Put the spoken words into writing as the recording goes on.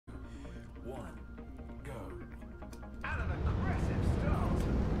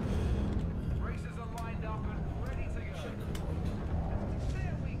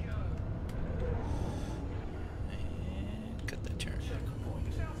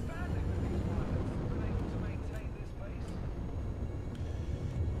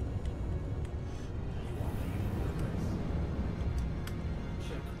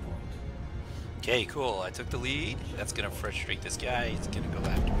Okay, cool. I took the lead. That's gonna frustrate this guy. He's gonna go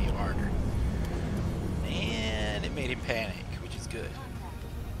after me harder. And it made him panic, which is good.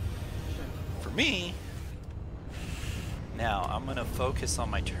 For me, now I'm gonna focus on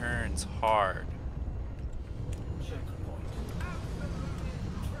my turns hard.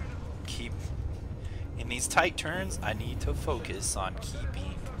 Keep in these tight turns, I need to focus on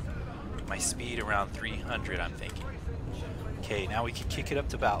keeping my speed around 300, I'm thinking. Okay, now we can kick it up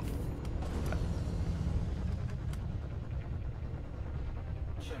to about.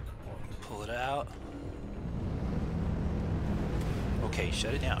 Pull it out. Okay,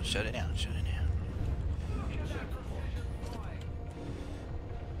 shut it down, shut it down, shut it down.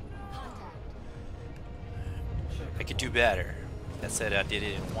 I could do better. That said, I did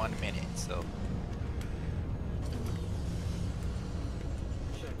it in 1 minute, so.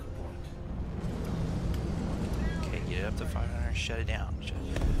 Okay, get it up to 500, shut it down.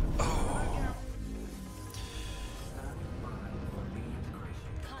 Oh.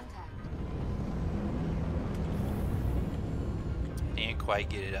 Didn't quite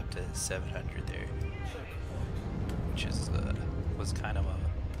get it up to 700 there, which is was kind of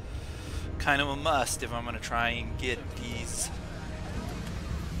a must if I'm gonna try and get these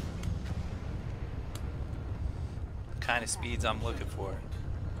kind of speeds I'm looking for.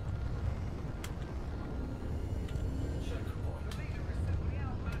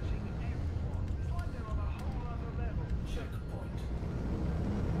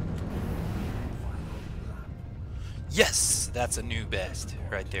 Yes, that's a new best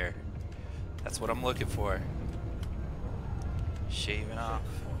right there. That's what I'm looking for. Shaving off.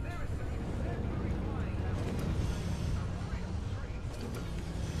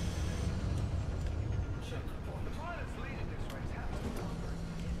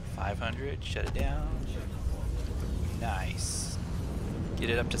 $500, shut it down. Nice. Get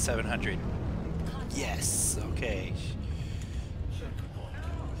it up to 700. Yes, okay.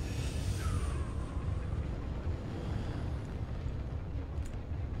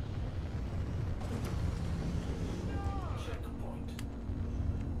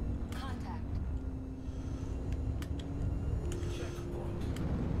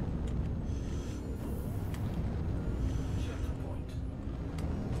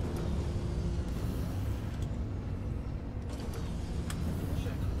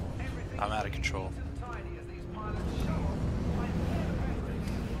 I'm out of control.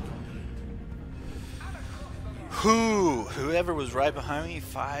 Whoever was right behind me,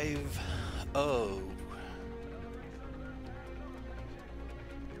 5-0.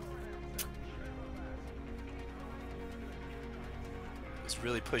 It's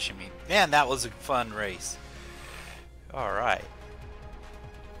really pushing me. Man, that was a fun race. All right.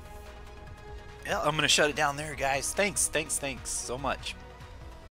 Yeah, I'm gonna shut it down there, guys. Thanks so much.